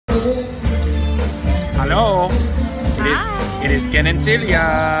Hello. It is Ken&Silje.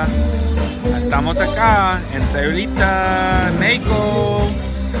 Estamos acá en Sayulita, Mexico.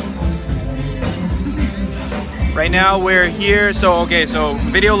 Right now we're here. So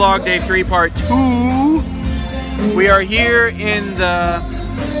video log day 3 part 2. We are here in the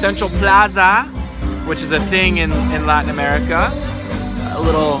Central Plaza, which is a thing in Latin America. A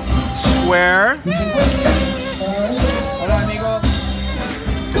little square. Hola, amigo.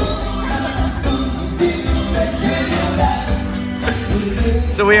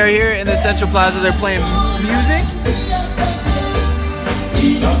 So we are here in the Central Plaza. They're playing music.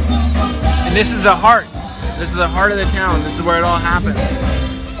 And this is the heart. This is the heart of the town. This is where it all happens.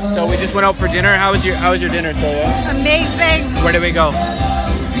 So we just went out for dinner. How was your dinner, Sayulita? Amazing. Where did we go?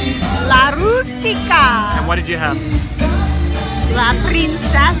 La Rustica. And what did you have? La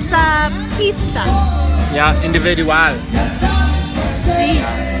Princesa Pizza. Yeah, individual. Sí.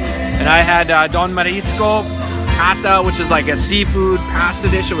 And I had Don Marisco pasta, which is like a seafood pasta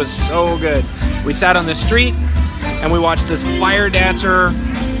dish. It was so good. We sat on the street and we watched this fire dancer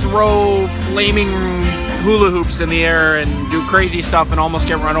throw flaming hula hoops in the air and do crazy stuff and almost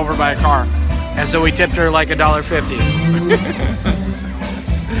get run over by a car. And so we tipped her like $1.50.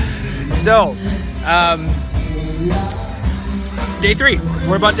 So, day 3.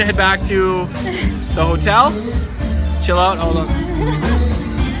 We're about to head back to the hotel. Chill out. Hold on.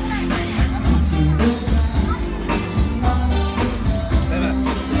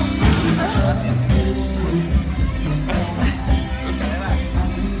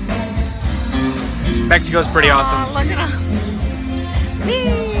 Mexico's pretty awesome. Look at him.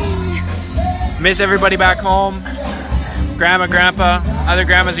 Miss everybody back home. Grandma, grandpa, other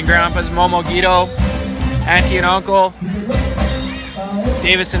grandmas and grandpas, Momo, Guido, auntie and uncle,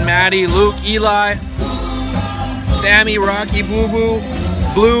 Davis and Maddie, Luke, Eli, Sammy, Rocky, Boo Boo,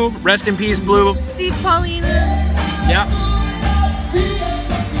 Blue, rest in peace, Blue. Steve, Paulina. Yeah.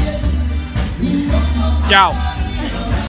 Ciao.